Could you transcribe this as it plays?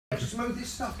move this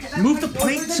stuff. Move the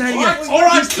plates, Elliot. All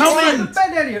right, come on.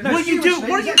 What are you doing?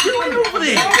 What are you doing over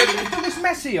there? Do this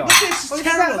messier. This is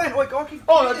terrible. What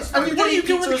are you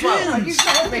doing with the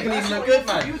cans? Making these look good,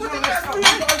 man. Over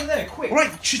there, quick. All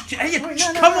right,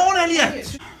 Elliot, come on,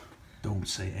 Elliot. Don't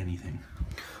say anything.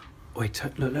 Wait,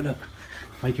 look.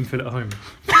 Make him feel at home.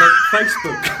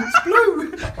 Facebook. It's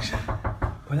blue.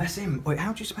 Well, that's him. Wait,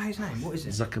 how do you spell his name? What is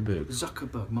it? Zuckerberg.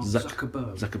 Mark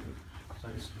Zuckerberg.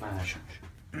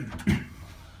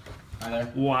 Hello.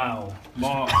 Wow.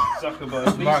 Mark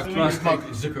Zuckerberg. Mark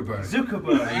Zuckerberg.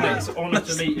 It's an honour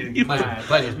to meet you.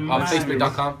 Pleasure. On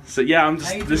Facebook.com. So yeah, I'm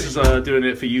just. This is doing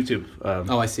it for YouTube.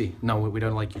 Oh, I see. No, we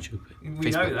don't like YouTube.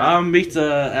 We know that. Meet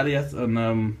Elliot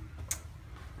and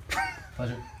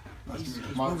Pleasure.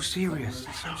 So serious.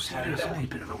 It's so serious. A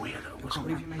bit of a weirdo. I can't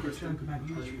believe you made a joke about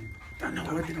YouTube. Don't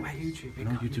know anything about YouTube.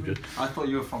 No YouTube good. I thought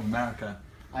you were from America.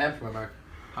 I am from America.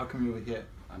 How come you were here?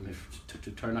 I'm here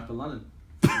to turn up in London.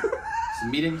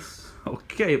 Some meetings.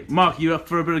 Okay, Mark, you up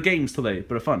for a bit of games today?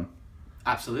 Bit of fun?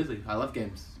 Absolutely. I love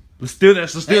games. Let's do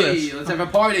this. Let's do this. Let's have a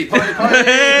party. Party.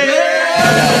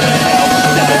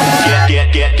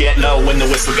 Get low when the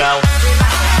whistle go.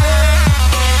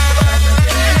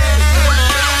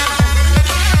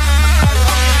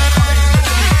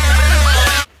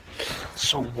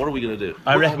 So what are we gonna do?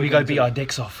 I reckon we go beat our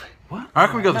dicks off. What? I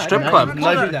reckon we go to the strip club.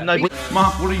 No,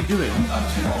 Mark, what are you doing?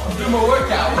 Do my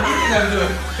workout. What are you gonna do?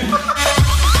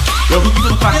 Yo, look at the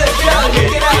back. Get out of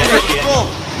here.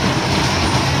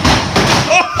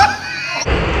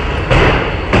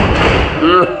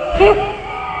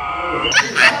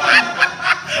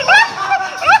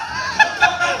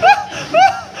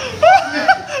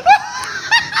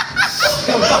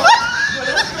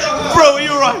 Bro, are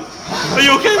you alright? Are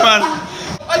you okay, man?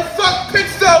 I fuck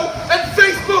Pixel and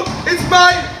Facebook is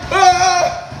mine!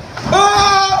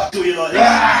 Do you like this?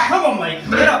 Come on, mate.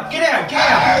 Get out.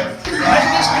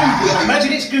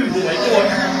 Imagine it's good. Mate. Go on.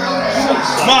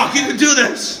 Mark, you can do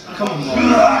this. Come on,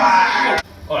 Mark.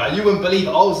 Alright, you wouldn't believe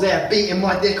it. I was there beating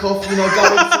my dick off, going for it.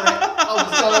 I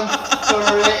was going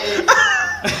for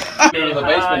it. The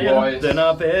basement boys. Than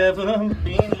I've ever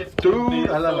been lifted.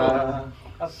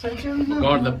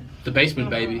 God, the basement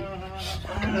baby.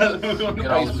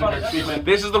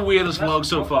 This is the weirdest vlog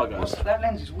so far, guys. That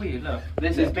lens is weird. Look,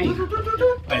 this has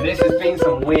been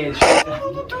some weird shit.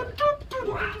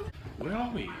 Where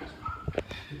are we?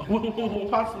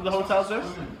 Apart from the hotel, sir?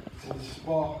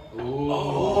 Oh,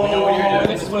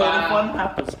 this is where the fun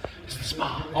happens. It's the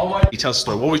spa. You tell us the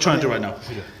story. What are we trying to do right now?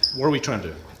 What are we trying to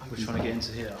do? We're trying to get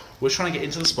into here. We're trying to get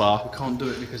into the spa. We can't do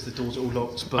it because the doors are all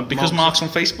locked. But because Mark's on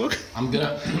Facebook? I'm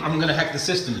gonna hack the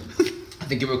system. I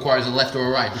think it requires a left or a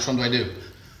right. Which one do I do?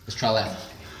 Let's try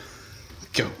left.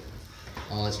 Go.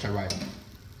 Oh, let's try right.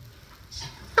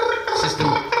 System,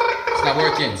 it's not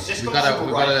working. We've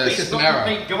got a system error.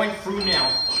 Going through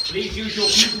now. Please use your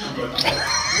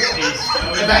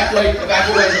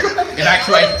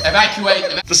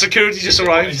Evacuate. The security just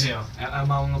arrived.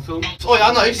 Am I on the film? Oh yeah,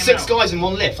 I know. 6 guys in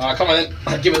one lift. Alright, come on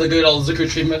then. Give it the good old Zucker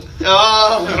treatment.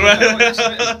 Oh.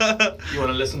 You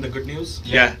want to listen to the good news?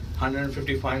 Yeah.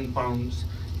 £155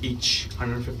 each.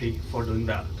 150 for doing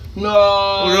that. No.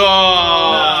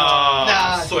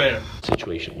 I swear.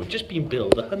 Situation. We've just been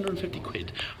billed 150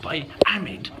 quid by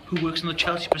Ahmed, who works in the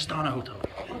Chelsea Pastana Hotel.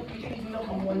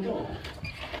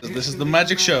 This is the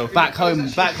magic show. Back home.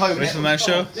 This is the magic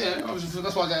show. Yeah,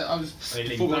 that's why I was.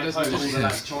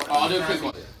 I'll do a quick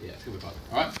one. Yeah, it's a good one.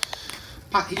 Alright.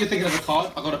 You're thinking of a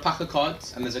card. I've got a pack of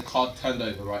cards, and there's a card turned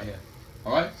over right here.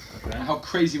 Alright? Okay. How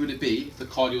crazy would it be if the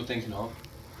card you're thinking of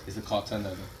is the card turned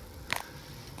over?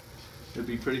 It'd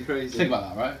be pretty crazy. Think about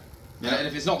that, right? Yeah. And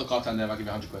if it's not the card turned over, I'll give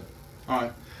you 100 quid.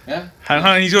 Alright. Yeah? Hang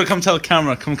on, he's gonna come tell the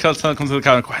camera. Come to the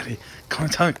camera quietly. Come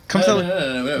tell.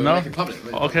 No, make it public.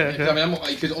 Okay. I mean,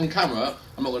 because on camera,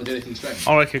 I'm not going to do anything strange.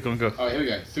 Alright, okay, go. Alright, here we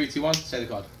go. 3, 2, 1, say the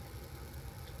card.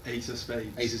 Ace of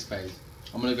spades. Ace of spades.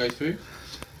 I'm going to go through.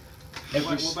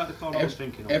 What about the card I was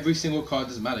thinking of? Every single card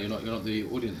doesn't matter. You're not the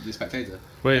audience, the spectator.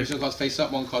 Wait. Every single card's face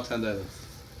up, one card turned over.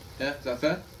 Yeah, is that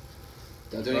fair?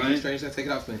 Don't do anything strange there. Take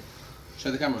it out for me.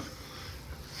 Show the camera.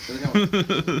 Show the camera.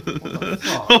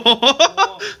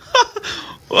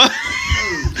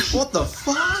 What the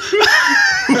fuck?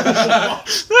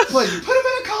 What? You put him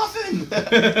in a coffin!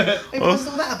 Hey, what's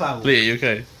all that about? Lee, you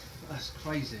okay? That's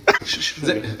crazy.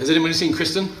 Has anybody seen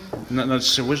Kristen? No,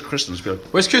 just where's Kristen?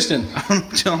 Where's Kristen? I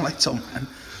don't like Tom, man.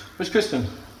 Where's Kristen?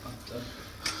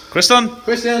 Kristen?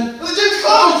 Kristen!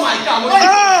 Oh my god!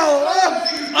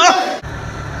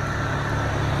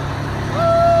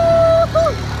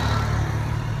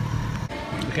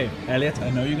 Okay, Elliot, I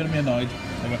know you're going to be annoyed.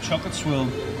 I've got chocolate swirl,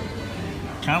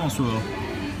 caramel swirl,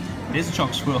 Here's the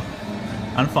chocolate squirrel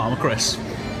and Farmer Chris.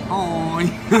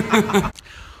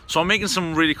 So I'm making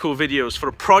some really cool videos for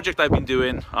a project I've been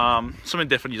doing, something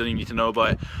different you don't even need to know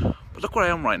about it. But look where I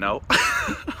am right now.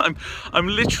 I'm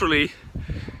literally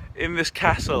in this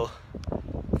castle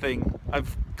thing.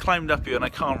 I've climbed up here and I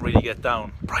can't really get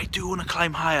down, but I do want to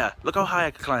climb higher. Look how high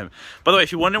I can climb. By the way,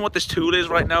 if you're wondering what this tool is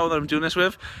right now that I'm doing this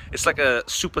with, it's like a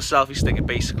super selfie stick. It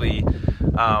basically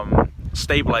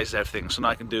stabilizes everything, so now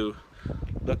I can do,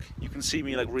 look, you can see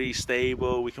me like really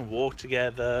stable. We can walk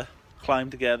together, climb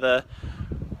together.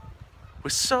 We're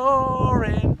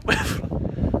soaring.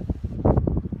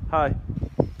 Hi.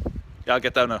 Yeah, I'll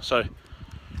get down now. Sorry.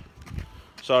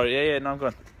 Yeah, no, I'm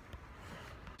going.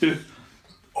 Is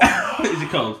it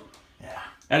cold? Yeah.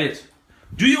 Elliot,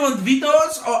 do you want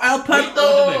Vitos or Alpen?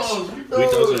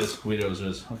 Vitos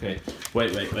is. Okay.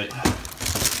 Wait.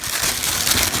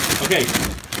 Okay.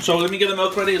 So let me get the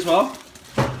milk ready as well.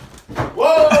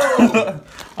 Whoa!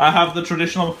 I have the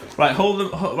traditional. Right, hold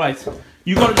them. Right.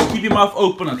 You gotta just keep your mouth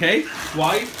open, okay?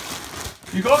 Why?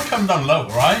 You gotta come down low,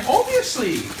 right?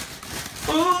 Obviously.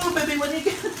 Oh, baby, when you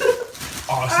get.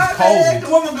 Oh, it's cold.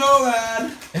 One more go,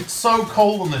 lad. It's so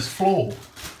cold on this floor.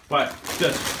 Right,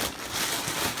 good.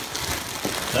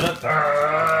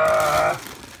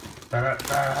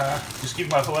 Just keep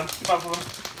your mouth open.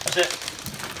 That's it.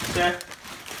 There.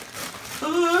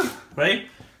 Ready?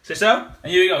 Sit down.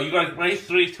 And here we go. You got it. Ready?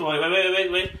 3, 2,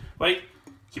 wait.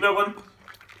 Keep it open.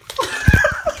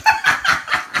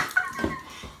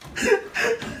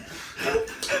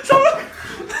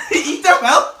 Eat that,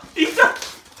 Mel. Eat that.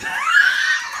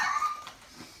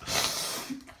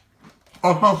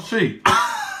 I can't see.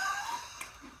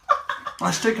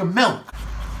 I stick of milk.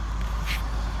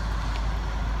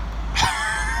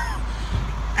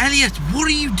 Elliot, what are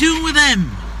you doing with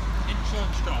them?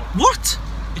 Insurance job. What?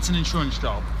 It's an insurance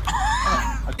job.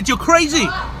 You're crazy.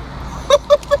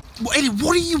 Well, Elliot,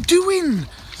 what are you doing?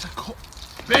 It's a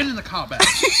bin in the car bag.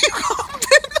 You can't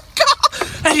bin the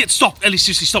car. Elliot, stop. Elliot,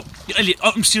 seriously, stop. Elliot,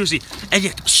 seriously.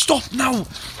 Elliot, stop now.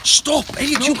 Stop.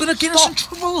 Elliot, No, you're going to get us in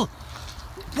stop. trouble.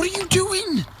 What are you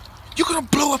doing? You're going to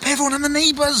blow up everyone and the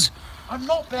neighbours. I'm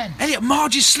not Ben. Elliot,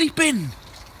 Marge is sleeping.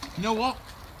 You know what?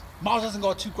 Mars hasn't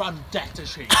got a $2,000 debt, does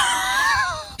she?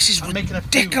 This is I'm making a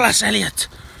ridiculous, Elliot.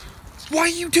 Why are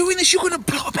you doing this? You're going to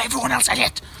blow up everyone else,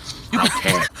 Elliot. You I don't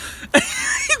care.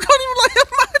 You can't even light a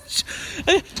match.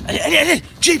 Elliot,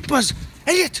 jeepers.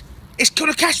 Elliot, it's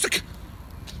going to catch the...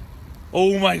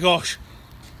 Oh my gosh.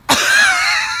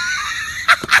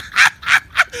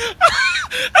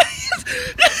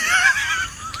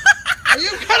 Are you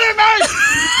kidding me?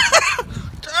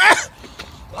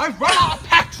 I've run out of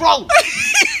petrol.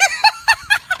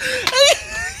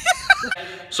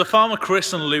 So Farmer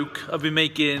Chris and Luke have been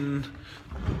making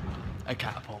A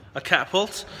catapult. a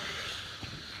catapult.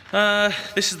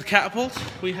 This is the catapult.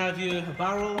 We have here a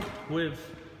barrel with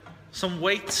some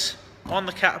weights on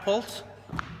the catapult.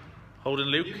 Holding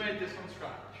Luke. You made this from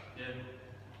scratch. Yeah.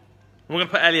 We're going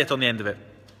to put Elliot on the end of it.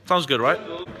 Sounds good, right?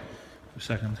 A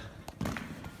second.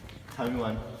 Time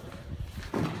one.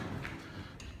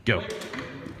 Go.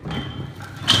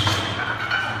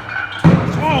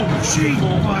 Oh, gee,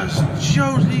 was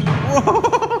Josie.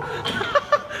 Whoa!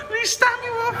 Did he stab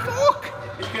you with a fork?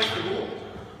 It's against the wall.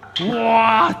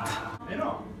 What? You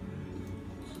know?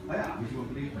 Oh yeah, you won't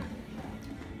believe me.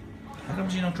 How come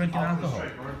you're not drinking alcohol?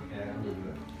 Yeah, I'm doing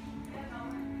it.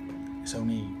 It's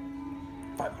only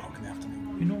 5 o'clock in the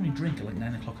afternoon. You normally drink at like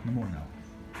 9 o'clock in the morning now.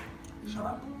 Shut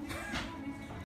up.